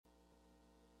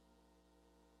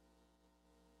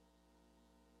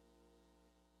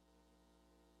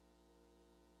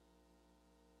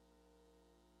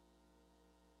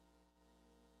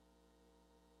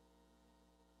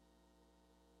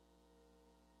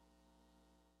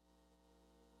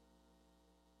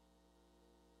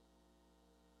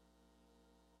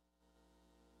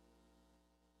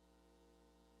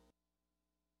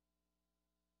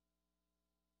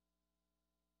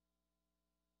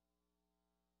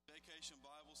Vacation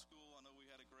Bible School. I know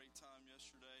we had a great time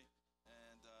yesterday,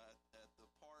 and at the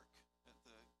park, at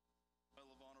the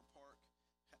Medal of Honor Park,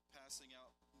 passing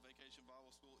out Vacation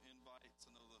Bible School invites.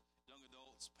 I know the young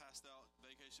adults passed out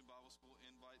Vacation Bible School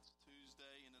invites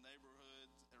Tuesday in the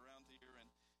neighborhood around here, and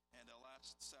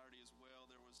last Saturday as well.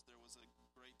 There was a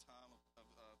great time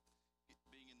of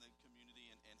being in the community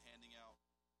and handing out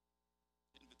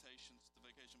invitations to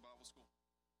Vacation Bible School.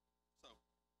 So,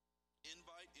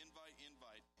 invite, and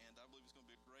I believe it's going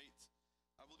to be a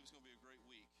great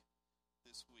week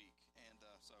this week, and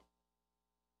so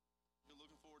you're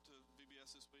looking forward to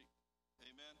VBS this week.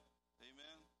 Amen.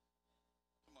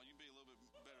 Come on, you can be a little bit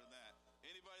better than that.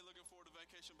 Anybody looking forward to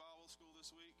Vacation Bible School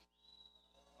this week?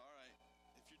 All right.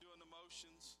 If you're doing the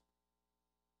motions,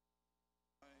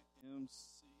 right,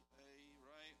 MCA,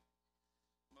 right?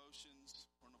 Motions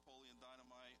or Napoleon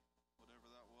Dynamite, whatever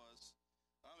that was.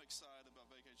 I'm excited about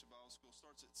Vacation Bible School.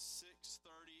 Starts at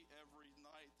 6:30 every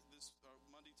night, this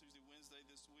Monday, Tuesday, Wednesday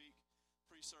this week.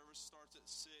 Pre-service starts at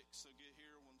 6, so get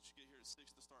here. Once you get here at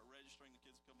 6 to start registering, the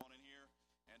kids will come on in here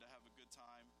and have a good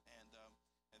time. And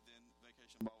then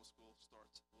Vacation Bible School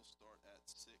will start at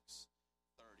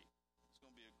 6:30. It's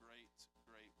going to be a great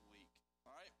week.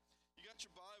 All right? You got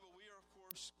your Bible. We are, of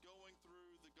course, going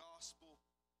through the Gospel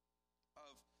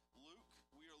of Luke.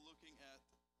 We are looking at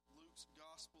Luke's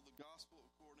Gospel, the Gospel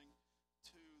according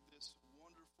to this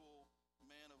wonderful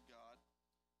man of God.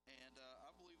 And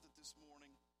I believe that this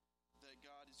morning that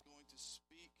God is going to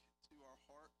speak to our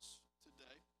hearts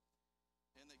today,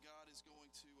 and that God is going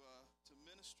to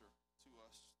minister to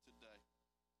us today.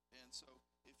 And so,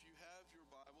 if you have your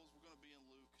Bibles, we're going to be in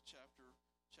Luke chapter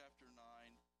 9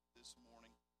 this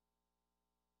morning,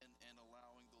 and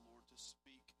allowing the Lord to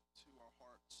speak to our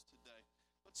hearts today.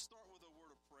 Let's start with a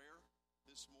word of prayer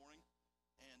this morning,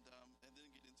 and then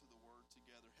get into the Word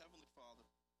together. Heavenly Father,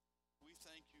 we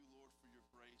thank you, Lord, for your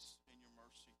grace and your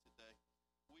mercy today.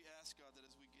 We ask, God, that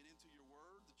as we get into your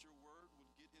Word, that your Word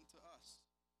would get into us,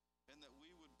 and that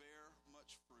we would bear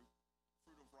much fruit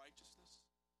of righteousness,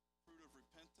 fruit of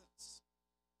repentance,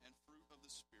 and fruit of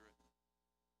the Spirit.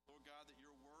 Lord God, that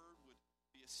your Word would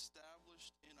be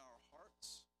established in our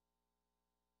hearts,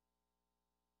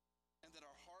 and that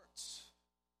our hearts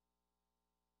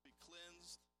be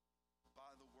cleansed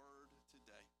by the Word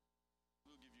today.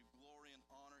 We'll give you glory and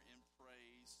honor and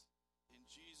praise in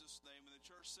Jesus' name. And the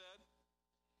church said,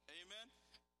 amen.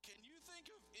 Can you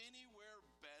think of anywhere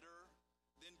better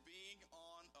than being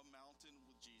on a mountain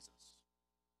with Jesus?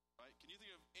 Right? Can you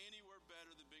think of anywhere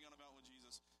better than being on a mountain with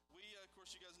Jesus? We, of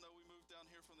course, you guys know we moved down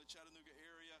here from the Chattanooga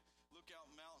area.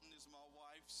 Lookout Mountain is my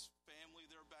wife's family.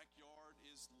 Their backyard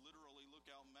is literally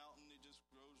Lookout Mountain. It just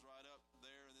goes right up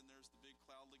there, and then there's the big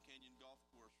Cloudley Canyon golf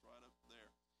course right up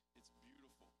there. It's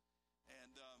beautiful.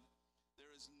 And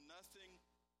there is nothing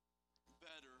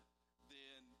better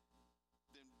than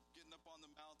getting up on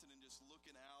the mountain and just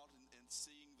looking out and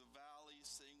seeing the valley,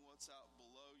 seeing what's out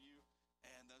below you.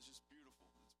 And that's just beautiful.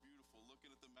 It's beautiful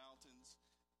looking at the mountains.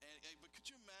 But could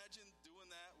you imagine doing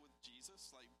that with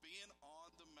Jesus? Like being on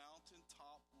the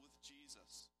mountaintop with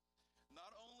Jesus.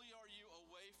 Not only are you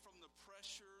away from the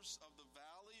pressures of the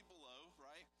valley below,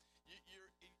 right?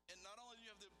 And not only do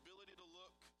you have the ability to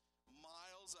look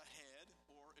miles ahead,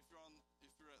 or if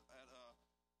you're at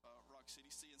Rock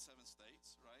City, seeing 7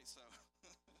 states, right? So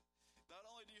not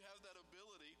only do you have that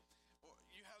ability, or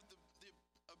you have the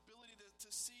ability to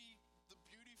see the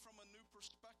beauty from a new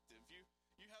perspective.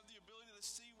 You have the ability to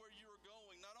see where you are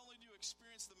going. Not only do you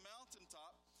experience the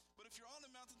mountaintop, but if you're on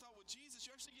the mountaintop with Jesus,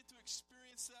 you actually get to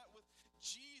experience that with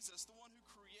Jesus, the one who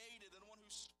created and the one who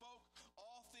spoke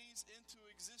all things into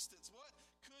existence. What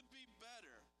could be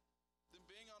better than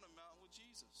being on a mountain with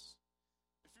Jesus?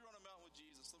 If you're on a mountain with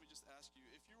Jesus, let me just ask you,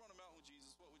 if you're on a mountain with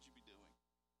Jesus, what would you be doing?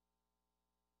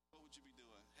 What would you be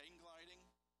doing? Hang gliding?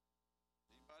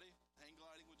 Anybody? Hang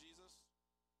gliding with Jesus?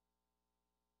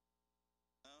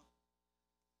 No?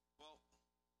 Well,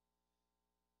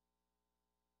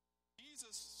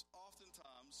 Jesus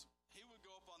oftentimes, he would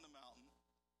go up on the mountain,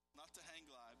 not to hang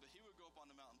glide, but he would go up on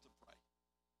the mountain to pray.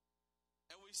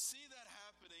 And we see that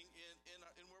happening in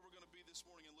where we're going to be this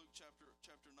morning in Luke chapter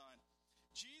 9.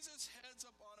 Jesus heads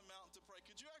up on a mountain to pray.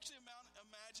 Could you actually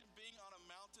imagine being on a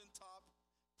mountaintop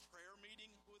prayer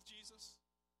meeting with Jesus?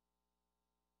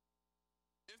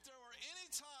 If there were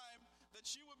any time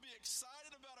that you would be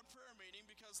excited about a prayer meeting,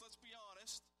 because let's be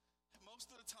honest,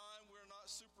 most of the time we're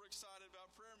not super excited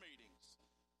about prayer meetings.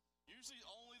 Usually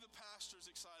only the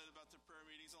pastor's excited about the prayer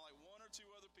meetings and like 1 or 2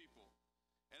 other people.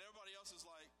 And everybody else is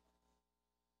like,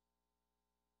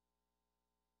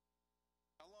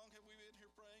 how long have we been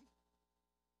here praying?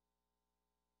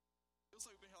 Feels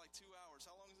like we've been here like 2 hours.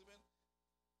 How long has it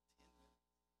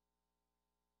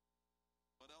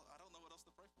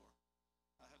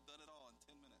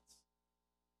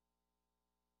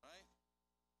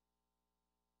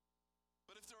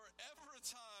there were ever a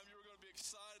time you were going to be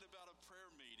excited about a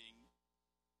prayer meeting,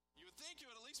 you would think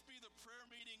it would at least be the prayer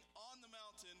meeting on the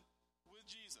mountain with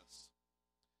Jesus.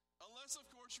 Unless, of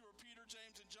course, you were Peter,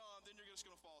 James, and John, then you're just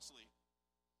going to fall asleep.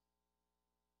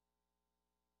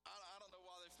 I don't know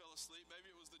why they fell asleep.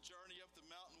 Maybe it was the journey up the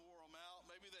mountain wore them out.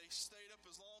 Maybe they stayed up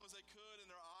as long as they could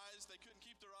and they couldn't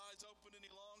keep their eyes open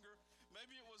any longer.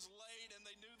 Maybe it was late and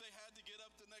they knew they had to get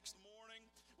up the next morning.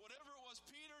 Whatever it was,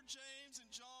 Peter, James, and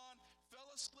John fell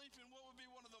asleep in what would be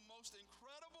one of the most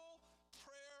incredible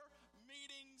prayer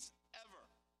meetings ever.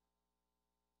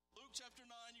 Luke chapter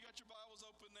 9, you got your Bibles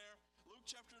open there. Luke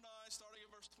chapter 9, starting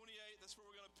at verse 28, that's where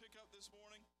we're going to pick up this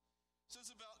morning. It says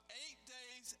about 8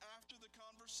 days after the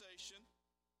conversation,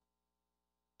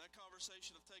 that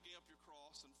conversation of taking up your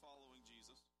cross and following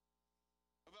Jesus.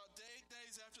 About 8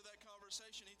 days after that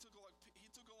conversation, he took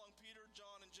along Peter,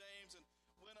 John, and James and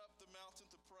went up the mountain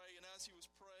to pray. And as he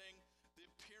was praying, the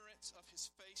appearance of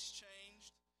his face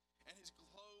changed, and his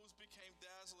clothes became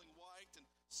dazzling white. And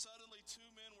suddenly 2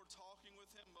 men were talking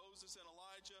with him, Moses and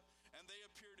Elijah, and they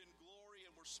appeared in glory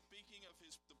and were speaking of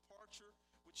his departure,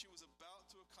 which he was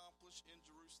about to accomplish in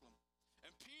Jerusalem. And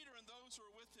Peter and those who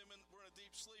were with him were in a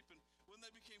deep sleep, and when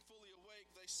they became fully awake,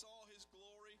 they saw his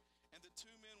glory, and the 2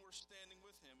 men were standing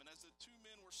with him. And as the 2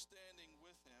 men were standing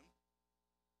with him,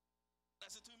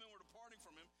 as the 2 men were departing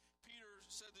from him, Peter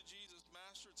said to Jesus,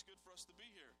 Master, it's good for us to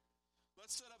be here.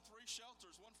 Let's set up 3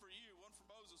 shelters, one for you, one for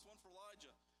Moses, one for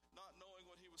Elijah, not knowing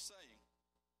what he was saying.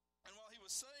 And while he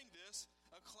was saying this,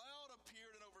 a cloud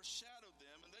appeared and overshadowed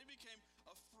them, and they became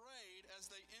afraid as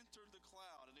they entered the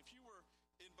cloud. And if you were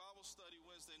in Bible study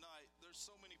Wednesday night, there's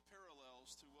so many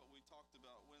parallels to what we talked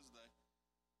about Wednesday.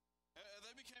 And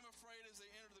they became afraid as they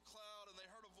entered the cloud, and they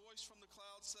heard a voice from the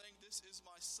cloud saying, This is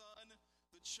my son,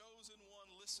 the chosen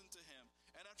one, listen to him.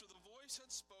 And after the voice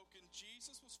had spoken,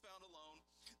 Jesus was found alone.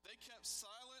 They kept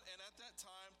silent, and at that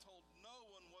time told no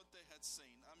one what they had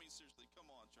seen. I mean, seriously, come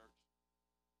on, church.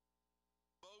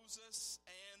 Moses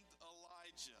and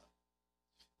Elijah.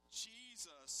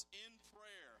 Jesus in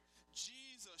prayer.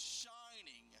 Jesus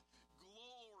shining,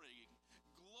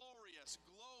 glorious,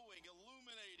 glowing,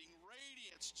 illuminating,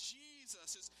 radiance.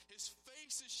 Jesus, his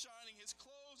face is shining, his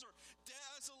clothes are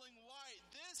dazzling white.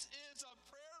 This is a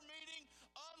prayer meeting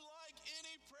unlike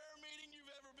any prayer meeting you've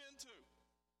ever been to.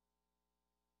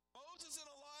 Moses and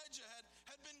Elijah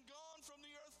had been gone from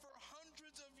the earth for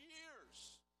hundreds of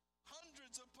years.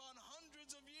 Hundreds upon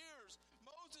hundreds of years.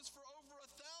 Moses for over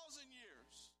 1,000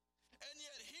 years. And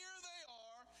yet here they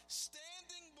are,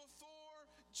 standing before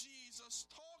Jesus,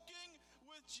 talking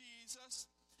with Jesus.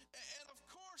 And of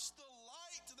course, the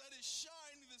light that is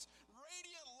shining, this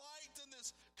radiant light in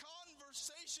this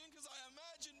conversation, because I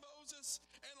imagine Moses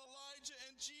and Elijah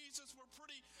and Jesus were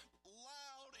pretty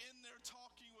loud in their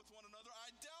talking with one another. I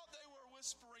doubt they were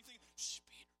whispering, thinking, shh,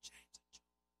 Peter, James, and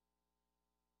John.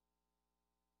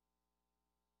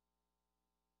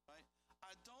 Right?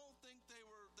 I don't think they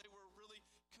were really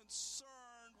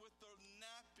concerned with the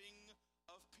napping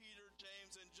of Peter,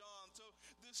 James, and John. So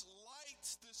this light,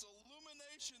 this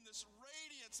illumination, this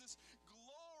radiance, this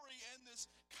glory, and this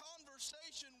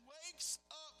conversation wakes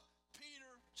up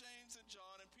Peter, James, and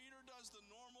John. And Peter does the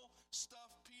normal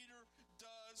stuff Peter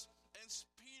does, and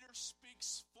Peter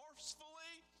speaks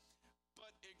forcefully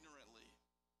but ignorantly.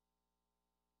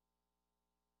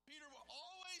 Peter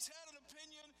always had an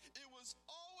opinion. It was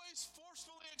always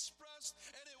forcefully expressed,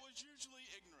 and it was usually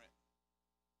ignorant.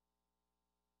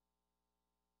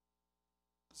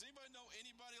 Does anybody know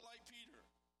anybody like Peter?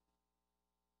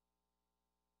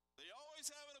 They always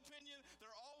have an opinion,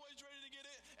 they're always ready to get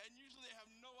it, and usually they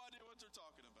have no idea what they're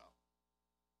talking about.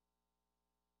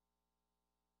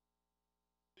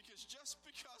 Because just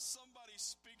because somebody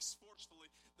speaks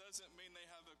forcefully doesn't mean they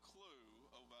have a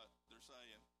clue of what they're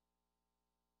saying.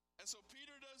 And so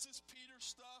Peter does this Peter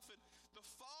stuff, and the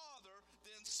Father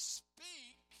then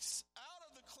speaks out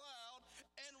of the cloud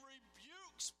and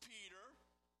rebukes Peter.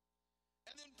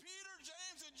 And then Peter,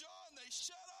 James, and John, they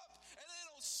shut up, and they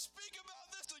don't speak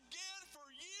about this again for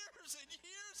years and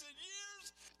years and years.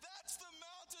 That's the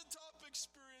mountaintop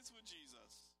experience with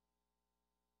Jesus.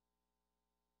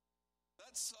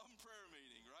 That's some prayer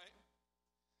meeting, right?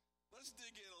 Let's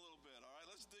dig in a little bit, all right?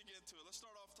 Let's dig into it. Let's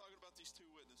start off talking about these 2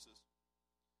 witnesses.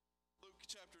 Luke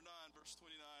chapter 9, verse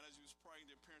 29, as he was praying,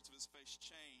 the appearance of his face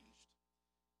changed.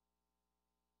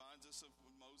 Reminds us of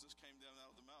when Moses came down out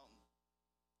of the mountain.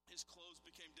 His clothes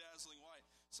became dazzling white.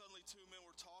 Suddenly 2 men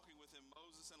were talking with him,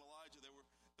 Moses and Elijah.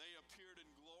 They appeared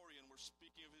in glory and were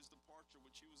speaking of his departure,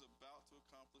 which he was about to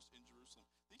accomplish in Jerusalem.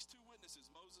 These 2 witnesses,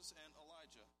 Moses and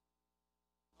Elijah.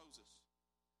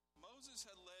 Moses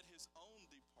had led his own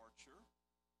departure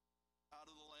out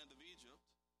of the land of Egypt,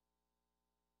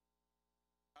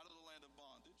 out of the land of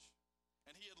bondage.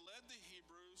 And he had led the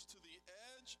Hebrews to the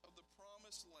edge of the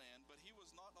promised land, but he was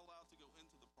not allowed to go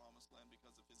into the promised land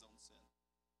because of his own sin.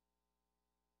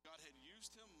 God had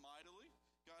used him mightily.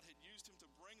 God had used him to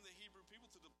bring the Hebrew people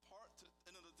to depart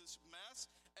into this mass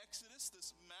exodus,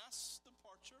 this mass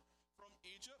departure from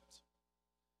Egypt.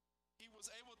 He was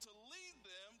able to lead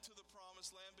them to the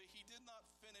promised land, but he did not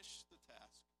finish the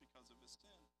task because of his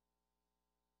sin.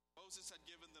 Moses had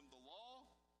given them the law.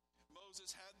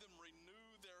 Moses had them renew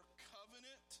their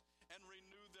covenant and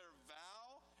renew their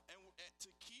vow and to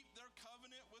keep their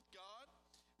covenant with God.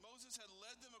 Moses had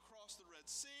led them across the Red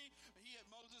Sea.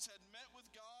 Moses had met with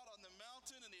God on the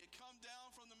mountain, and he had come down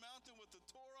from the mountain with the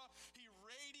Torah. He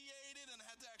radiated and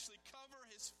had to actually cover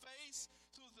his face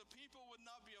so that the people would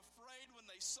not be afraid when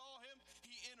they saw him.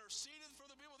 He interceded for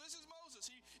the people. This is Moses.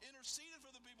 He interceded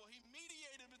for the people. He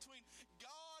mediated between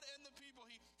God and the people.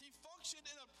 He functioned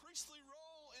in a priestly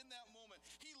role in that moment.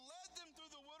 He led them through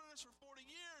the wilderness for 40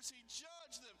 years. He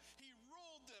judged them. He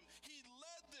ruled them. He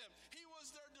led them. He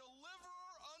was their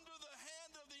deliverer under the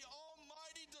hand of the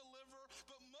Almighty deliverer.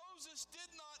 But Moses did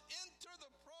not enter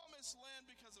the promised land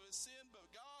because of his sin, but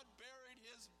God buried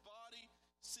his body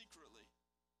secretly.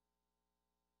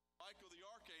 Michael the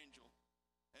archangel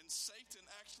and Satan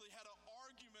actually had an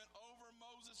argument over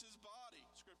Moses' body,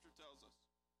 Scripture tells us.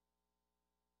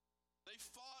 They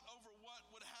fought over what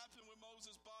would happen with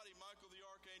Moses' body. Michael the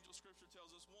archangel, Scripture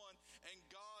tells us, won. And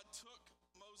God took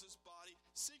Moses' body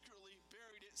secretly,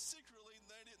 buried it secretly.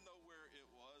 They didn't know where it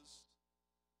was.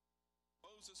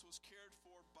 Moses was cared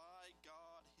for by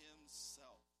God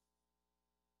himself.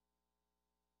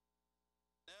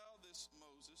 Now this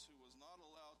Moses, who was not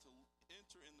allowed to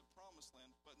enter in the promised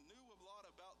land, but knew a lot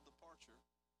about departure,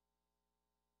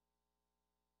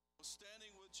 was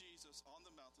standing with Jesus on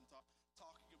the mountaintop,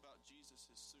 talking about Jesus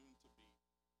is soon to be.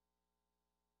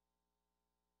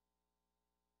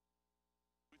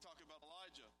 We talk about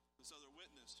Elijah, this other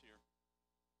witness here.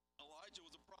 Elijah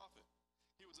was a prophet.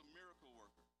 He was a miracle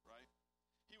worker, right?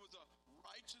 He was a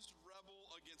righteous rebel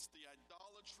against the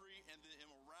idolatry and the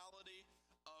immorality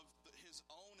of his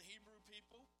own Hebrew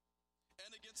people, and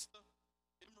against the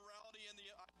immorality and the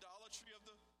idolatry of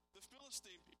the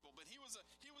Philistine people. But he was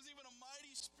even a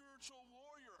mighty spiritual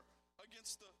warrior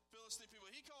against the Philistine people.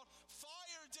 He called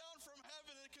fire down from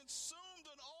heaven and consumed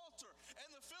an altar, and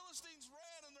the Philistines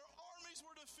ran and their armies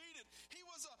were defeated. He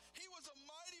was a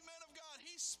mighty man of God.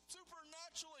 He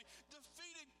supernaturally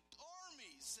defeated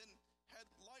armies and had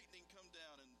lightning come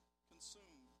down and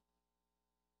consume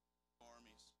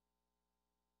armies.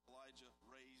 Elijah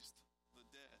raised the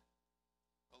dead.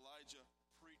 Elijah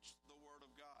preached the word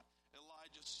of God.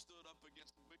 Elijah stood up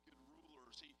against wicked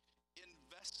rulers. He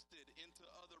invested into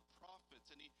other prophets,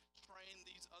 and he trained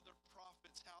these other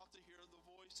prophets how to hear the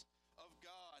voice of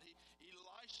God.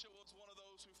 Elisha was one of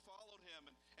those who followed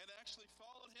him and actually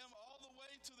followed him all the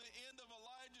way to the end of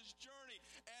Elijah's journey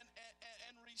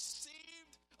and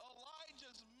received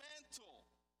Elijah's mantle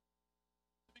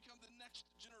to become the next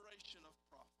generation of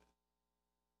prophet.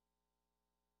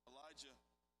 Elijah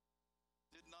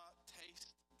did not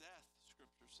taste death,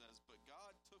 Scripture says, but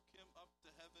God took him up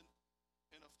to heaven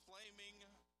in a flaming,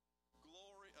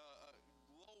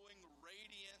 glowing,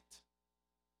 radiant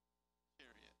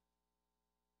chariot.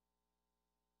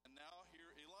 And now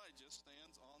here Elijah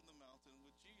stands on the mountain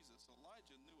with Jesus.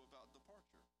 Elijah knew about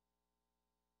departure.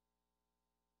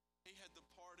 He had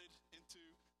departed into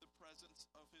the presence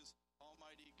of his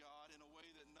Almighty God in a way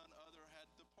that none other had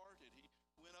departed. He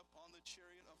went up on the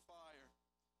chariot of fire.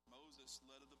 Moses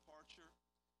led a departure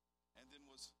and then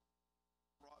was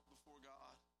brought before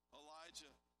God.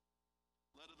 Elijah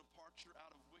led a departure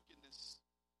out of wickedness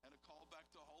and a call back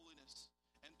to holiness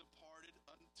and departed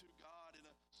unto God in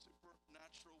a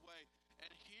supernatural way.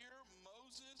 And here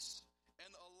Moses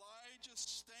and Elijah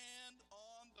stand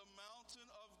on the mountain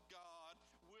of God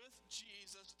with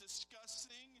Jesus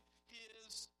discussing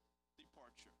his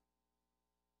departure.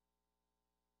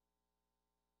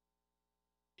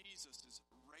 Jesus is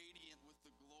radiant with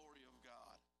the glory of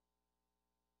God.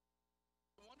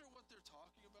 I wonder what they're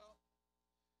talking about.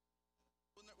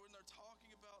 When they're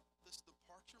talking about this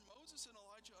departure, Moses and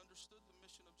Elijah understood the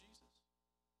mission of Jesus.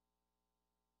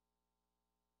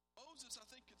 Moses, I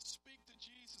think, could speak to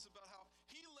Jesus about how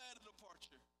he led a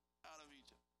departure out of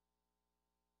Egypt.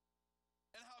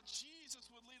 And how Jesus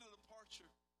would lead a departure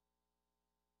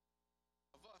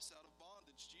of us out of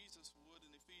bondage. Jesus would,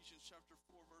 in Ephesians chapter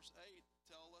 4, verse 8,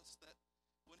 tell us that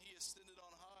when he ascended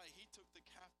on high, he took the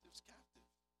captives captive.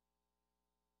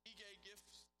 He gave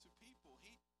gifts to people.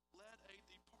 He led a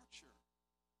departure.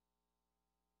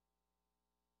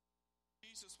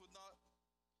 Jesus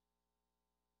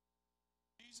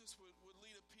would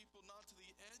lead a people not to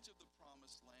the edge of the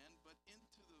promised land, but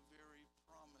into the very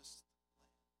promised land.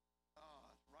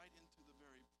 God, right into the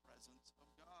very presence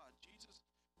of God. Jesus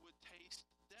would taste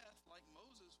death like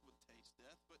Moses would taste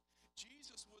death, but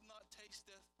Jesus would not taste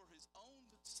death for his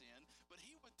own sin, but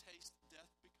he would taste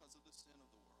death because of the sin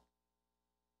of the world.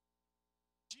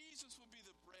 Jesus would be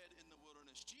the bread in the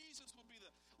wilderness. Jesus would be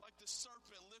like the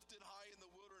serpent lifted high in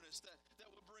the wilderness that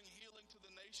would bring healing to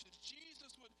the nations.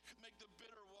 Jesus would make the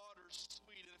bitter waters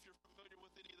sweet. And if you're familiar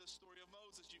with any of the story of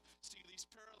Moses, you see these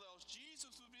parallels.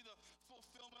 Jesus would be the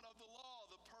fulfillment of the law,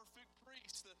 the perfect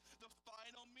priest, the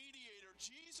final mediator.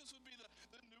 Jesus would be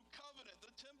the new covenant,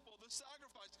 the temple, the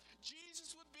sacrifice.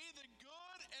 Jesus would be the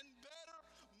good and better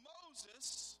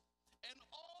Moses and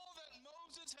all that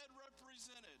Moses had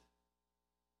represented.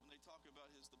 When they talk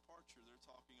about his departure, they're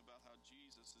talking about how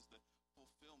Jesus is the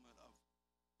fulfillment of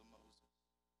the Moses.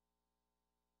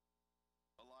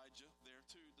 Elijah, there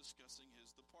too, discussing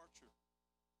his departure.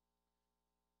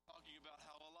 Talking about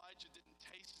how Elijah didn't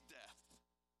taste death,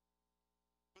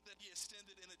 but that he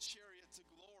ascended in a chariot to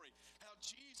glory. How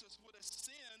Jesus would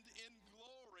ascend in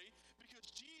glory, because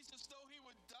Jesus, though he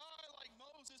would die like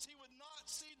Moses, he would not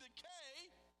see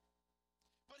decay,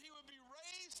 but he would be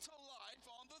raised to life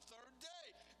on the third day.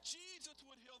 Jesus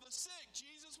would heal the sick.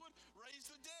 Jesus would raise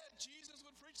the dead. Jesus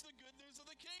would preach the good news of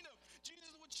the kingdom.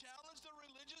 Jesus would challenge the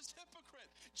religious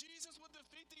hypocrite. Jesus would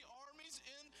defeat the armies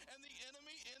and the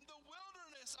enemy in the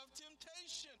wilderness of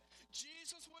temptation.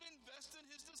 Jesus would invest in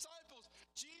his disciples.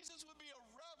 Jesus would be a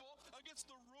rebel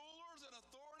against the rulers and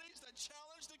authorities that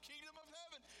challenge the kingdom of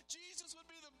heaven. Jesus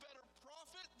would be the better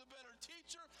prophet, the better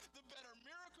teacher, the better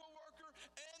miracle worker,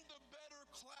 and the better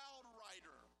cloud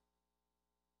rider.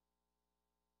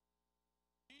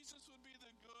 Jesus would be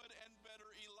the good and better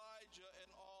Elijah and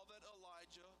all that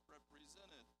Elijah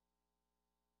represented.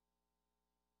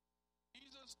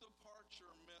 Jesus'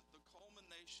 departure meant the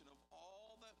culmination of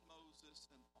all that Moses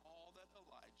and all that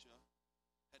Elijah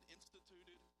had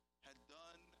instituted, had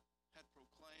done, had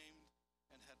proclaimed,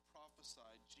 and had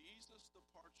prophesied. Jesus'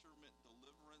 departure meant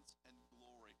deliverance and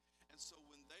glory. And so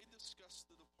when they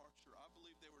discussed the departure, I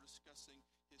believe they were discussing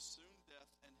his soon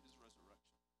death and his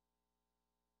resurrection.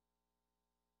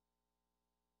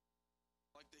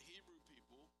 Like the Hebrew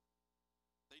people,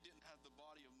 they didn't have the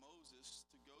body of Moses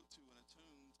to go to in a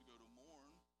tomb to go to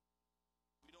mourn.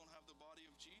 We don't have the body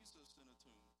of Jesus in a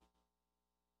tomb.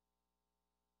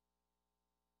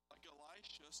 Like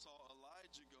Elisha saw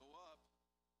Elijah go up,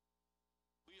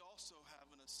 we also have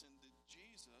an ascended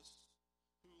Jesus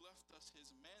who left us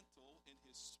his mantle in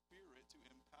his spirit to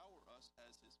empower us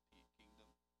as his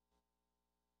kingdom.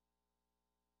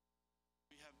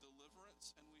 We have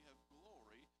deliverance and we have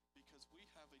glory because we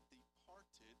have a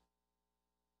departed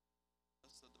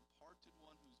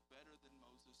one who's better than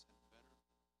Moses and better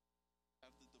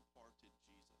have the departed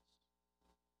Jesus.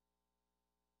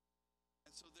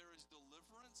 And so there is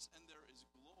deliverance and there is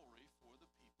glory for the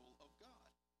people of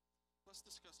God. Let's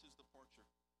discuss his departure.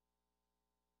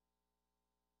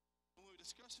 When we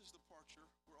discuss his departure,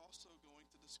 we're also going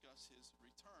to discuss his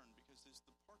return, because his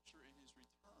departure and his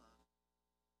return are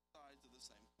sides of the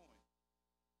same coin.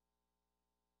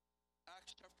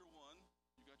 Acts chapter 1,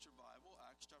 you got your Bible,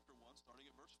 Acts chapter 1, starting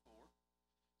at verse 4.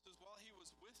 It says, while he was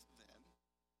with them,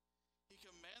 he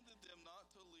commanded them not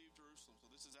to leave Jerusalem. So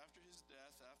this is after his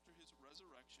death, after his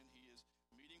resurrection. He is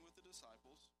meeting with the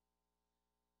disciples.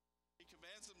 He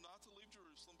commands them not to leave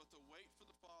Jerusalem, but to wait for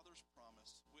the Father's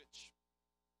promise, which,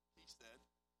 he said,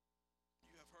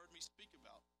 you have heard me speak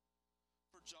about.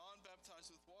 For John baptized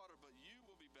with water, but you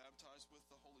will be baptized with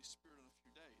the Holy Spirit in a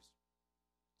few days.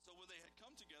 So when they had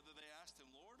come together, they asked him,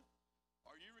 Lord,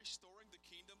 are you restoring the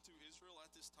kingdom to Israel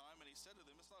at this time? And he said to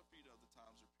them, it's not for you to know the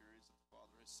times or periods that the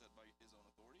Father has set by his own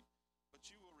authority, but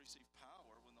you will receive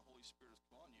power when the Holy Spirit has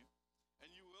come on you. And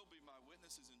you will be my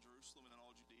witnesses in Jerusalem and in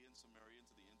all Judea and Samaria and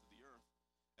to the end of the earth.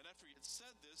 And after he had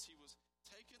said this, he was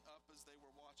taken up as they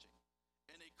were watching.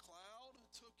 And a cloud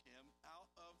took him out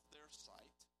of their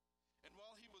sight. And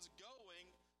while he was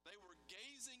going, they were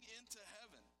gazing into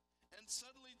heaven. And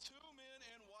suddenly 2 men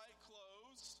in white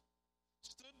clothes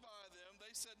stood by them.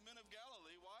 They said, Men of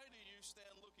Galilee, why do you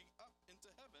stand looking up into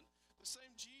heaven? The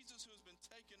same Jesus who has been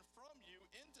taken from you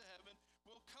into heaven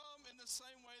will come in the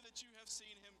same way that you have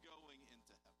seen him going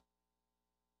into heaven.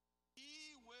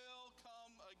 He will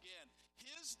come again.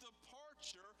 His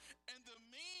departure and the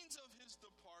means of his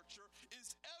departure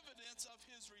is evidence of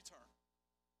his return.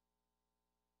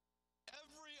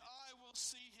 Every eye will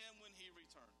see him when he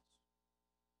returns.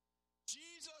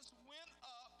 Jesus went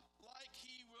up like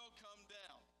he will come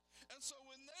down. And so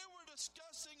when they were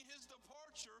discussing his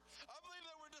departure, I believe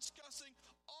they were discussing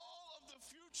all of the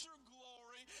future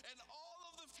glory and all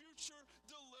of the future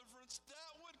deliverance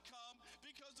that would come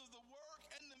because of the work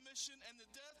and the mission and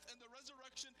the death and the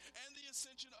resurrection and the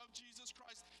ascension of Jesus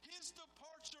Christ. His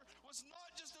departure was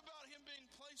not just about him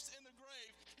being placed in the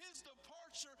grave. His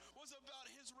departure was about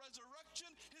his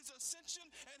resurrection, his ascension,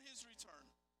 and his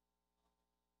return.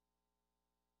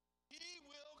 He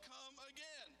will come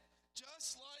again,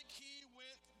 just like he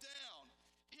went down.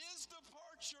 His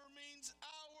departure means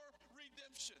our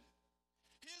redemption.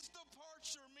 His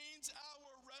departure means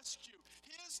our rescue.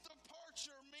 His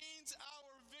departure means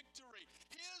our victory.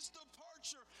 His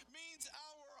departure means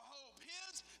our hope.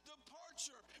 His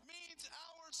departure means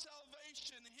our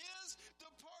salvation. His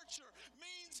departure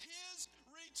means his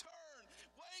return.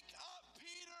 Wake up,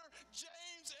 Peter,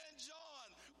 James, and John.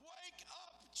 Wake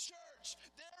up, church.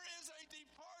 There is a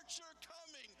departure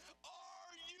coming.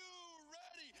 Are you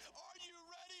ready? Are you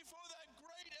ready for that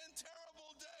great and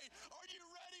terrible day? Are you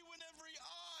ready when every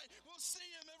eye will see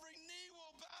him, every knee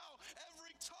will bow,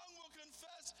 every tongue will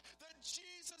confess that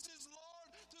Jesus is Lord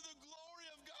to the glory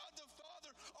of God the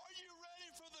Father? Are you ready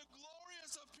for the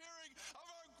glorious appearing of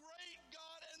our great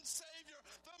God and Savior,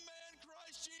 the man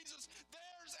Christ Jesus?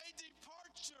 There's a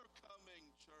departure coming,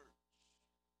 church.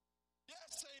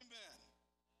 Yes, amen.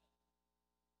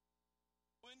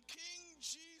 When King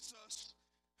Jesus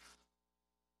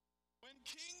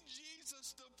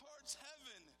departs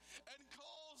heaven and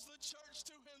calls the church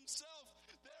to himself,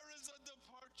 there is a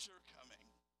departure coming.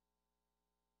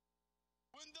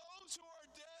 When those who are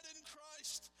dead in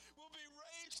Christ will be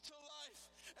raised to life,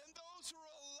 and those who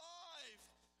are alive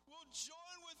will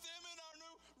join with them in our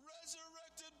new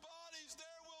resurrected bodies,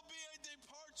 there will be a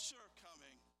departure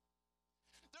coming.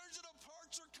 There's a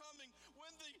departure coming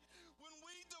when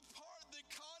we depart the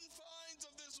confines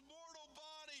of this mortal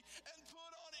body and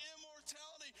put on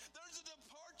immortality. There's a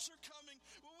departure coming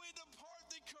when we depart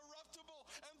the corruptible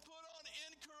and put on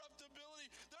incorruptibility.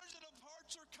 There's a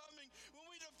departure coming when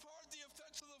we depart the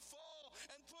effects of the fall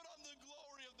and put on the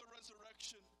glory of the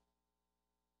resurrection.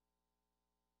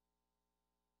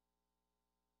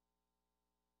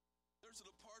 There's a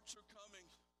departure coming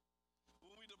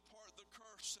when we depart the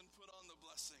curse and put on the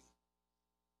blessing.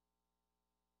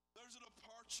 There's a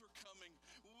departure coming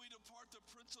when we depart the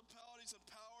principalities and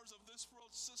powers of this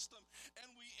world system and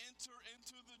we enter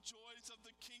into the joys of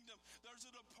the kingdom. There's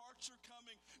a departure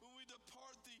coming when we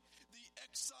depart the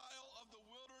exile of the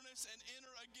wilderness and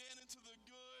enter again into the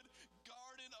good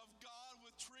garden of God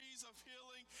with trees of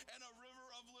healing and a river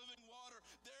of living water.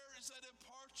 There is a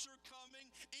departure coming.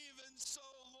 Even so,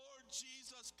 Lord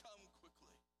Jesus, come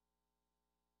quickly.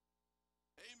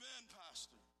 Amen,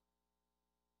 Pastor.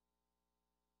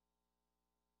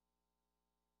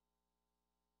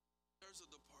 There's a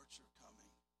departure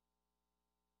coming.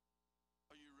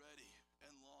 Are you ready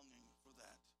and longing for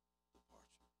that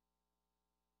departure?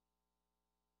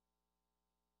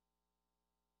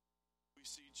 We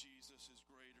see Jesus is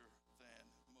greater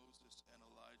than Moses and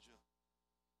Elijah.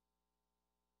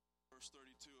 Verse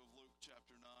 32 of Luke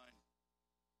chapter 9.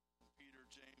 When Peter,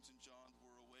 James, and John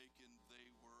were awakened, they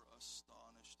were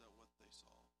astonished at what they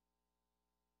saw.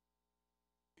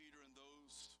 Peter and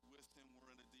those with him were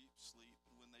in a deep sleep,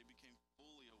 and when they became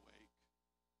fully awake,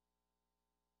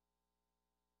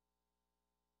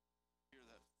 hear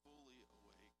that, fully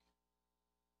awake.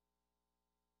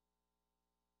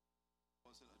 It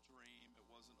wasn't a dream, it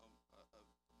wasn't a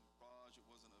mirage, it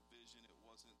wasn't a vision, it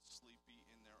wasn't sleepy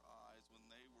in their eyes. When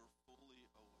they were fully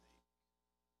awake,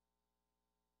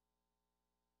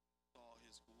 saw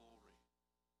his glory.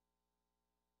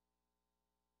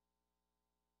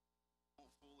 You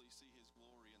won't fully see his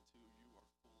glory until you are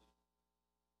fully.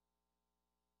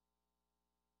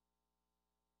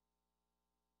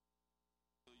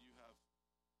 Until you have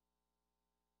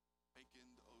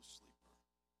awakened, O sleeper.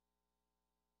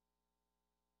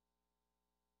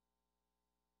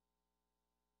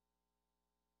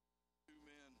 Two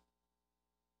men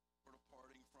were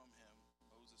departing from him,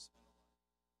 Moses and Elijah.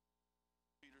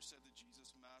 Peter said to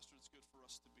Jesus, Master, it's good for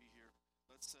us to be here.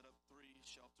 Let's set up 3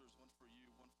 shelters, one for you,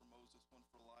 one for Moses, one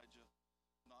for Elijah,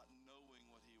 not knowing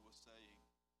what he was saying.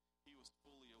 He was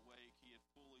fully awake. He had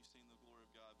fully seen the glory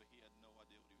of God, but he had no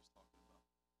idea what he was talking about.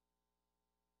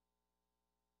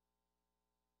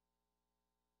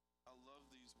 I love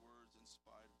these words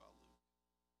inspired by Luke.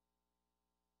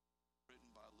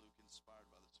 Written by Luke, inspired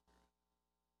by the Spirit.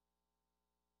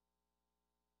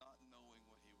 Not knowing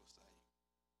what he was saying.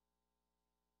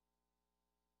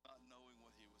 Not knowing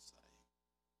what he was saying.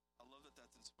 I love that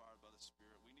that's inspired by the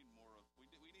Spirit. We need more of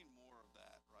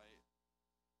that, right?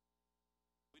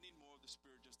 We need more of the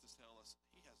Spirit just to tell us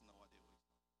he has no idea what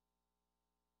he's talking about.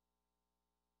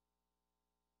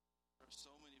 There are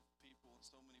so many people and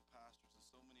so many pastors and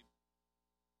so many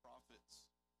prophets,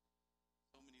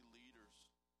 so many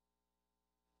leaders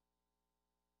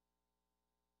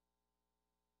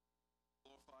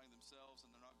glorifying themselves,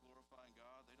 and they're not glorifying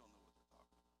God. They don't know what they're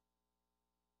talking about.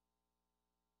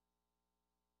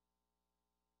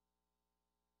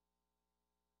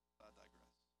 I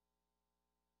digress.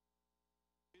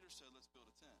 Peter said, let's build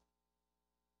a tent.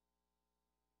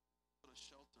 Put a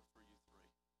shelter for you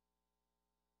three.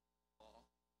 Law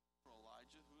for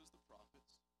Elijah, who is the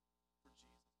prophets, for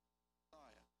Jesus,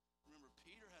 Messiah. Remember,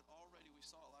 Peter had already, we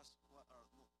saw it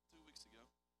 2 weeks ago.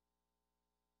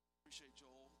 Appreciate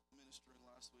Joel ministering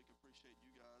last week. Appreciate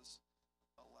you guys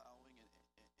allowing and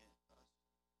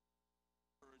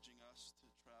encouraging us to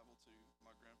travel to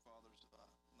my grandfather's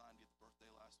 90th birthday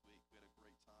last week. We had a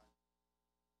great time.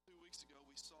 2 weeks ago,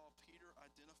 we saw Peter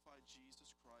identify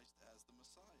Jesus Christ as the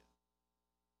Messiah.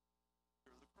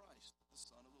 You're the Christ, the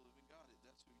Son of the living God.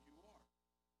 That's who you are.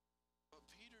 But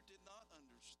Peter did not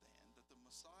understand that the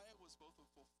Messiah was both a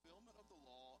fulfillment of the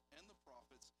law and the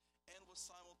prophets, and was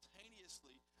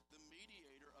simultaneously the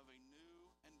mediator of a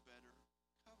new and better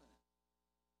covenant.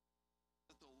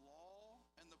 That the law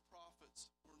and the prophets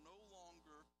were no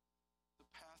longer the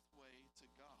pathway to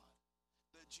God.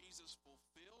 That Jesus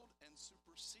fulfilled and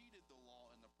superseded the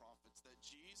law and the prophets. That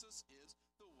Jesus is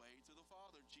the way to the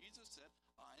Father. Jesus said,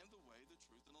 I am the way, the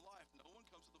truth, and the life. No one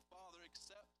comes to the Father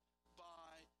except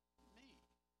by me.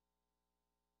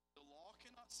 The law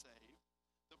cannot save.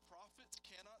 The prophets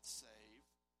cannot save.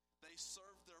 They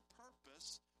serve their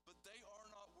purpose, but they are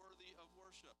not worthy of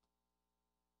worship.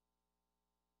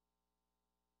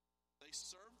 They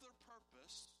serve their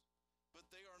purpose, but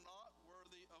they are not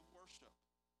worthy of worship.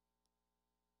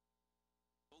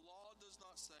 The law does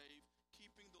not save.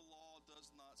 Keeping the law does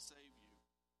not save you.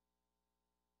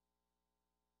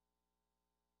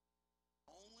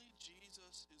 Only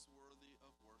Jesus is worthy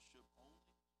of worship. Only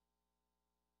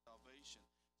salvation.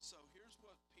 So here's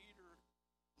what Peter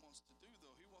wants to do,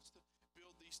 though. He wants to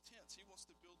build these tents. He wants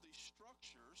to build these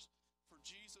structures for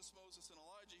Jesus, Moses, and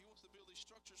Elijah. He wants to build these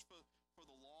structures for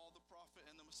the law, the prophet,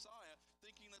 and the Messiah,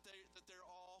 thinking that they're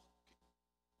all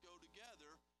go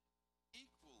together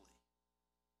equally.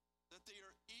 That they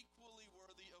are equally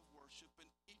worthy of worship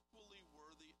and equally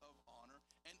worthy of honor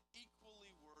and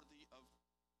equally worthy of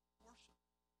worship.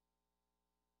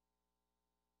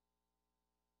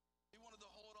 He wanted to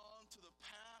hold on to the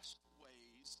past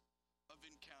ways of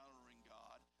encountering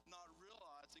God, not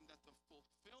realizing that the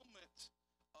fulfillment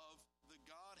of the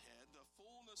Godhead, the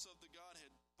fullness of the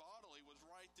Godhead bodily was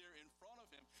right there in front of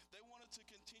him. They wanted to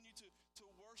continue to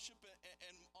worship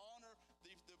and honor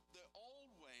the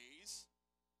old ways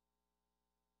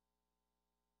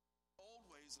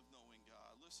of knowing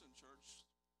God. Listen, church,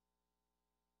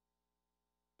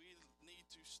 we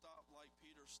need to stop like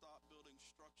Peter, stop building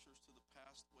structures to the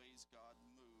past ways God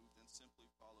moved and simply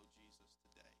follow Jesus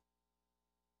today.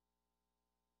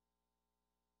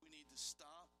 We need to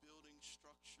stop building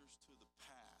structures to the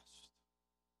past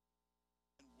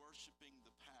and worshiping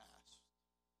the past.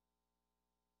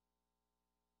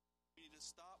 We need to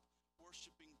stop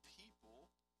worshiping people.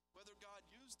 Whether God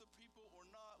used the people or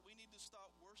not, we need to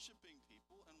stop worshiping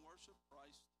people and worship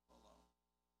Christ alone.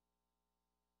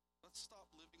 Let's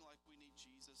stop living like we need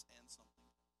Jesus and something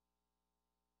else.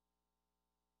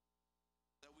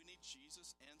 That we need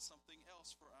Jesus and something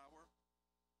else for our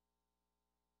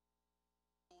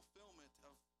fulfillment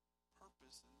of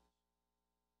purpose. And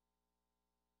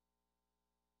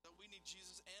that we need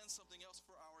Jesus and something else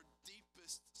for our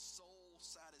deepest soul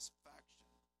satisfaction.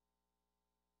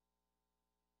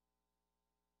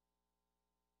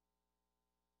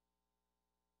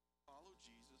 Follow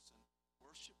Jesus and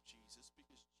worship Jesus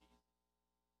because Jesus is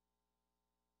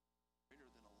greater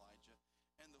than Elijah.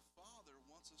 And the Father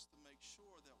wants us to make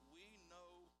sure that we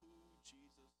know who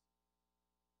Jesus is.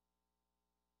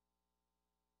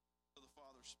 So the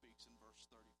Father speaks in verse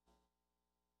 34.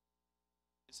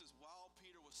 It says, while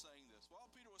Peter was saying this,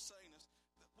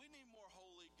 we need more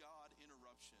holy God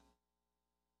interruption.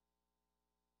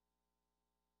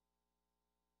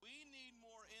 We need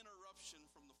more interruption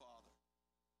from the Father.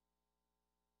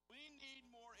 We need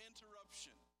more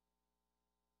interruption.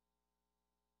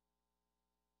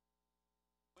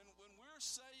 When we're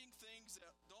saying things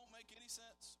that don't make any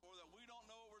sense, or that we don't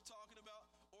know what we're talking about,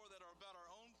 or that are about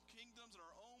our own kingdoms and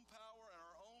our own power and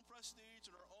our own prestige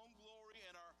and our own glory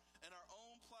and our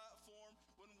own platform,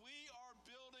 when we are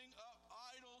building up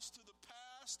idols to the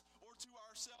past or to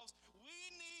ourselves, we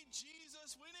need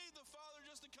Jesus. We need the Father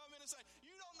just to come in and say,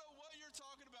 you don't know what you're talking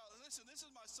talking about, listen, this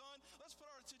is my son. Let's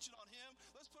put our attention on him.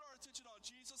 Let's put our attention on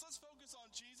Jesus. Let's focus on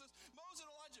Jesus. Moses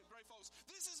and Elijah, great folks.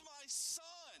 This is my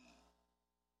son.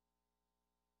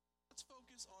 Let's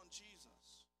focus on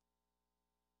Jesus.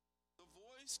 The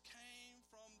voice came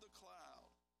from the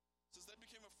cloud. It says they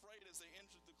became afraid as they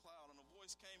entered the cloud, and a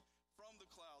voice came from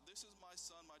the cloud. This is my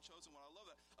son, my chosen one. I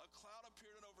love that. A cloud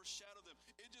appeared and overshadowed them.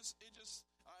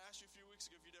 I asked you a few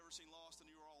weeks ago if you'd ever seen Lost, and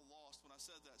you were all lost when I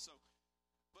said that.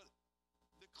 But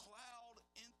the cloud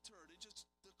entered.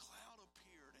 The cloud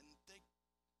appeared, and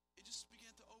it just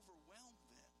began to overwhelm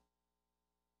them.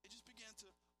 It just began to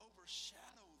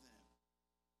overshadow them.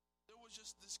 There was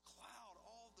just this cloud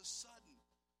all of a sudden,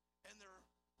 and they're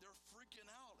freaking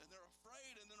out, and they're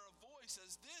afraid, and then a voice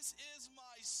says, "This is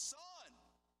my son."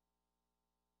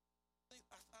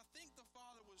 I think the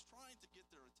Father was trying to get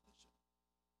their attention.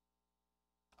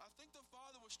 I think the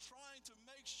Father was trying to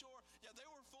make sure, they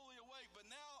were fully awake, but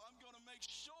now I'm going to make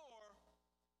sure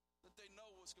that they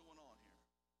know what's going on here.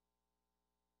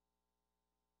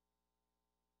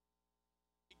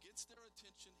 He gets their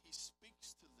attention. He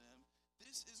speaks to them.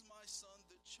 This is my son,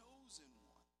 the chosen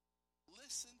one.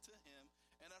 Listen to him.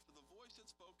 And after the voice had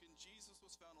spoken, Jesus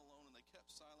was found alone, and they kept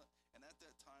silent, and at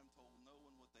that time told no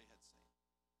one what they had seen.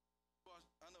 Well,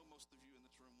 I know most of you in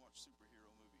this room watch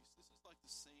superhero movies. This is like a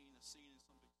scene in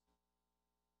some big.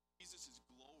 Jesus is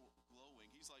glowing.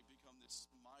 He's like become this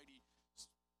mighty,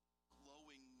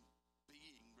 glowing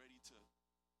being ready to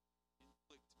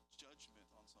inflict judgment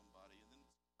on somebody. And then a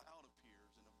cloud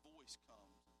appears and a voice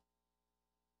comes.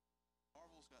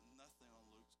 Marvel's got nothing on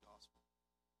Luke's gospel.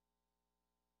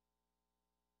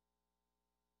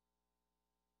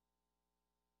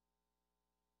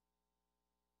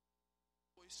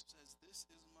 Voice says, "This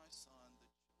is my son, the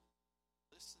chosen.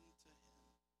 Listen to him."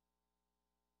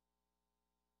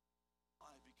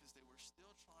 Why? Because they were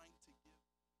still trying to give.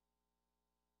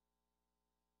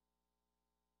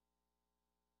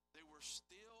 They were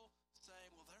still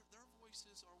saying, well, their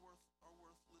voices are worth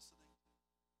listening to.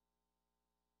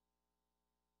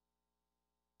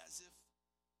 As if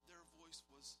their voice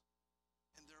was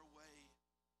in their way,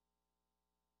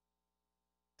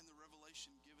 and the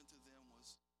revelation given to them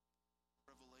was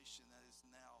revelation that is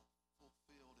now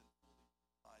fulfilled and fully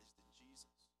realized in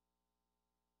Jesus.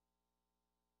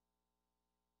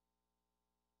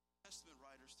 Testament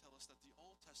writers tell us that the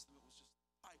Old Testament was just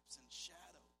types and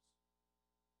shadows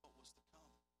of what was to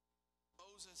come.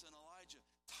 Moses and Elijah,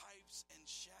 types and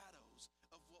shadows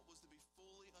of what was to be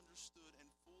fully understood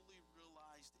and fully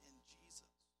realized in Jesus.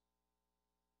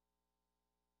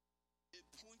 It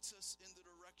points us in the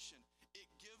direction. It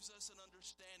gives us an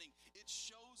understanding. It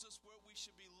shows us where we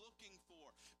should be looking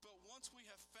for. But once we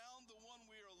have found the one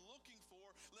we are looking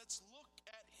for, let's look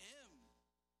at him.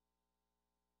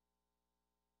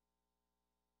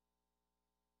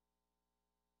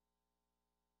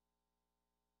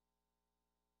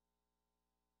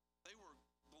 They were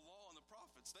the law and the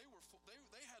prophets. They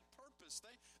had purpose.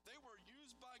 They were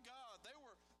used by God. They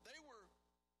were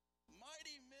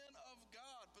mighty men of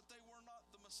God, but they were not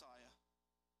the Messiah.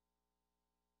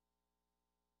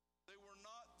 They were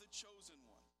not the chosen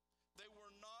one. They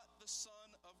were not the Son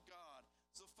of God.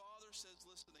 So the Father says,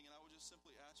 listening, and I would just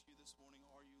simply ask you this morning,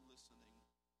 are you listening?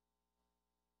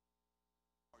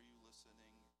 Are you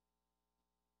listening?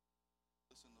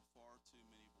 Listen to far too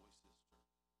many voices, church.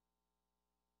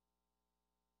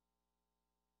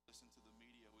 Listen to the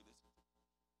media. We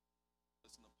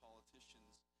listen to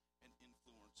politicians and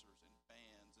influencers and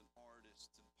bands and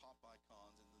artists and pop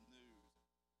icons and the news,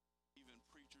 even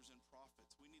preachers and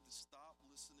prophets. We need to stop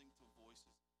listening to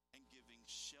voices and giving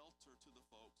shelter to the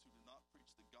folks who do not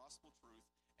preach the gospel truth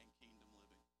and kingdom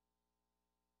living.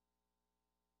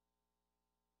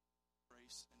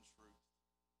 Grace and truth.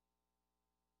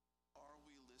 Are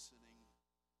we listening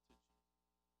to Jesus?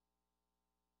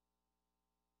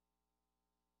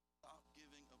 Stop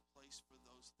giving a place for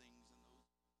those things and those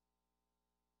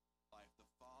life. The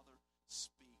Father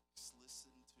speaks.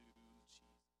 Listen to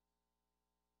Jesus.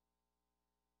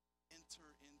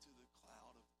 Enter into the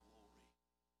cloud of glory.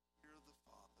 Hear the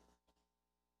Father.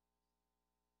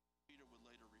 Peter would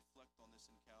later reflect on this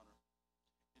encounter.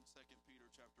 In 2 Peter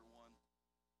chapter 1,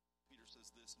 Peter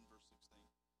says this in verse 16.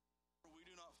 For we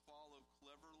do not follow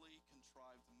cleverly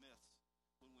contrived myths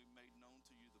when we made known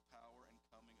to you the power and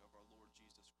coming of our Lord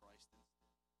Jesus Christ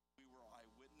instead. We were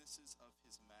eyewitnesses of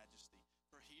his majesty.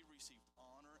 For he received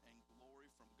honor and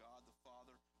glory from God the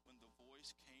Father when the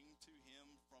voice came to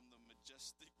him from the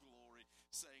majestic glory,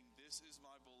 saying, This is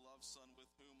my beloved Son with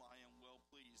whom I am well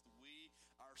pleased. We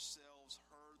ourselves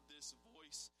heard this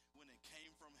voice when it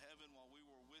came from heaven while we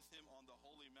were with him on the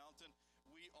holy mountain.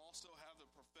 We also have the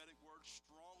prophetic word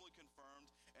strongly confirmed,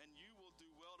 and you will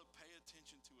do well to pay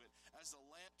attention to it. As a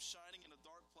lamp shining in a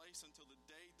dark place until the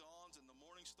day dawns and the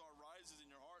morning star rises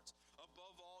in your hearts.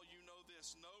 Above all, you know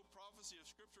this: no prophecy of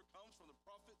Scripture comes from the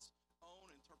prophet's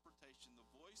own interpretation.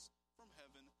 The voice from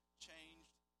heaven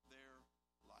changed their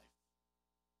life.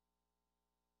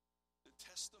 The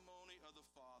testimony of the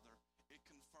Father, it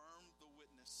confirmed the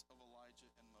witness of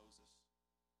Elijah and Moses.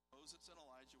 Moses and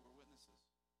Elijah were witnesses.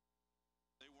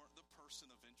 They weren't the person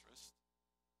of interest.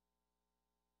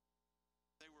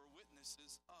 They were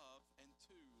witnesses of and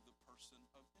to the person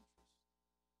of interest.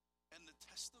 And the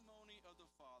testimony of the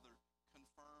Father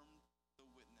confirmed the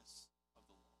witness of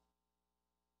the law.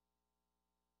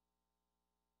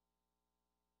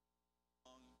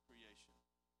 On creation,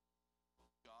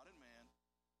 both God and man,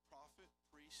 prophet,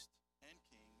 priest, and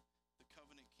king, the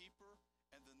covenant keeper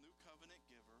and the new covenant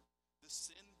giver, the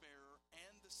sin bearer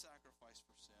and the sacrifice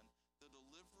for sin, the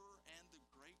deliverer and the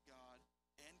great God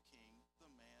and King, the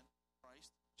man,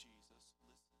 Christ Jesus,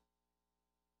 listen.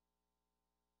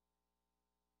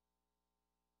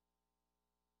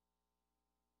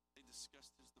 They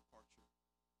discussed his departure.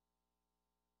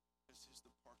 As his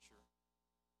departure,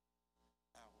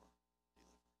 our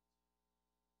deliverance.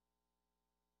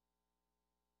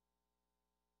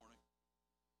 Morning.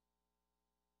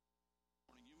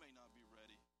 Morning, you may not be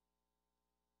ready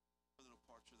for the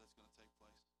departure that's going to take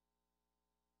place.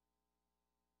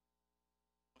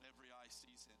 When every eye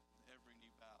sees him, every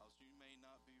knee bows, you may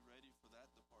not be ready for that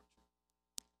departure.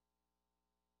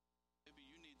 Maybe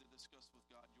you need to discuss with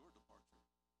God your departure.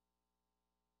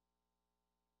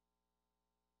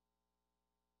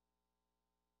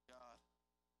 God,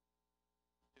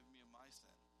 give me of my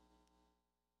sin.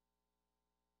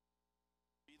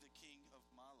 Be the king of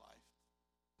my life.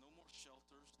 No more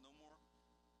shelters, no more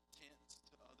tents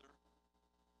to other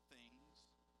things.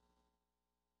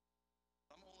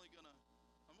 I'm only gonna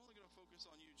focus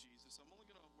on you, Jesus. I'm only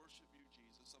gonna worship you,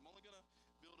 Jesus. I'm only gonna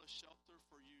build a shelter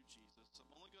for you, Jesus.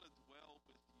 I'm only gonna dwell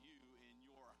with you in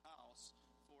your house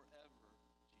forever,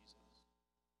 Jesus.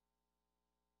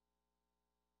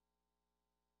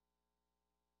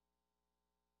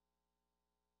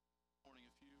 Morning,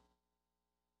 if you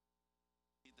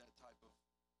need that type of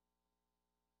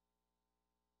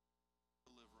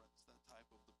deliverance, that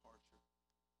type of departure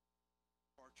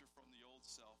from the old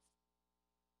self,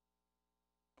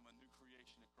 from a new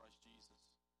creation in Christ Jesus,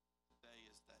 today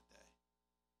is that day.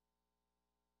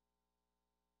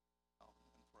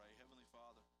 And pray. Heavenly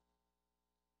Father,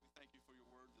 we thank you for your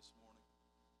word this morning.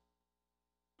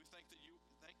 We thank you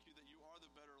that you are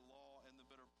the better law and the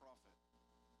better prophet.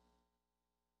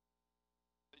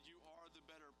 That you are the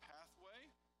better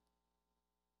pathway,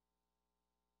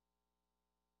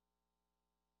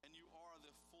 and you are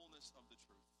the fullness of the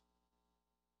truth.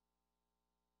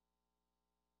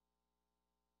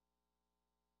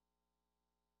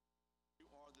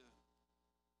 You are the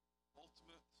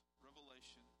ultimate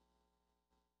revelation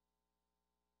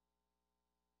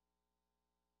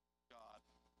of God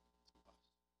to us.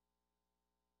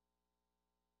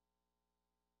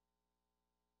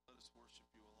 Let us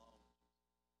worship you alone.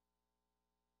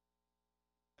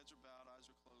 Heads are bowed,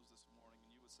 eyes are closed this morning,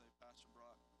 and you would say, Pastor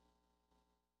Brock,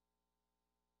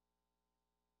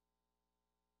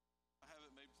 I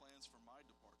haven't made plans for my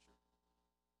departure.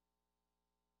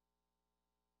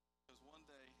 Because one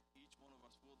day, each one of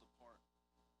us will depart.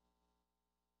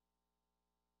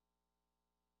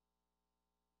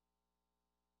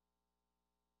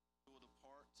 We will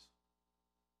depart.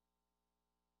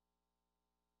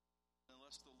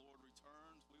 Unless the Lord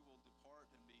returns, we will depart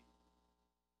and be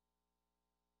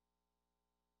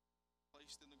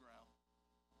placed in the ground.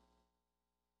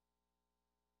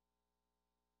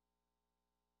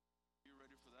 Are you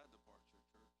ready for that departure,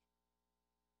 church?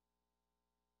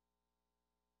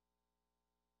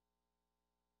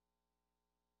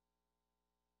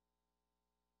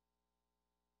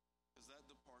 Because that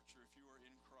departure, if you are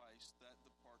in Christ, that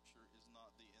departure is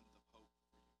not the end of hope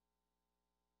for you.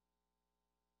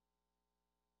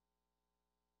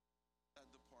 That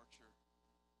departure,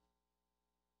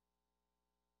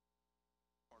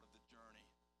 part of the journey,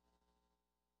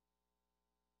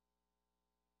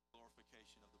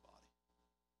 glorification of the body.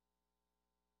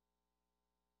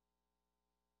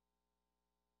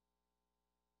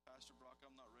 Pastor Brock,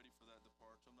 I'm not ready for that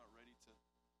departure. I'm not ready to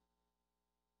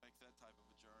make that type of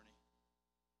a journey.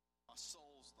 My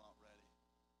soul's not ready.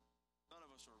 None of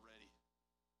us are ready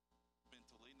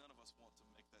mentally. None of us want to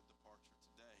make that departure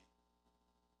today.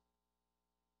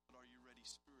 But are you ready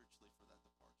spiritually for that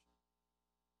departure?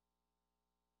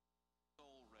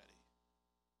 Soul ready.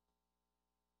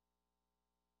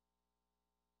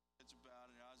 Heads are bowed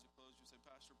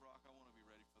Pastor Brock, I want to be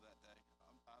ready for that day.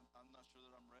 I'm not sure that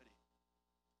I'm ready.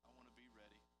 I want to be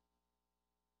ready.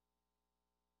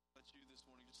 That's you this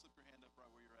morning. Just slip your hand up right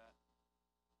where you're at.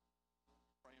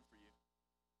 Praying for you.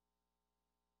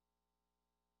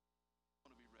 I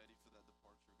want to be ready for that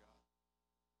departure, God.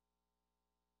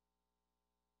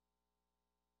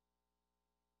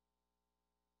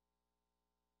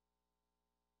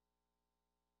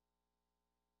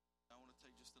 I want to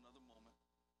take just another moment.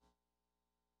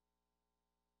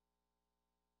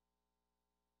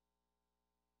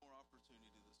 More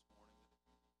opportunity this morning that if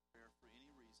you need prayer for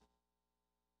any reason,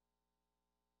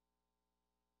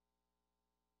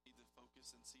 you need to focus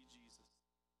and see Jesus.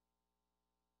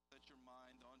 Set your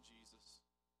mind on Jesus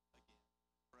again,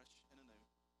 fresh and anew.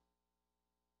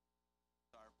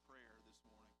 Our prayer this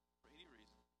morning, for any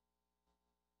reason,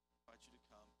 I invite you to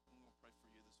come.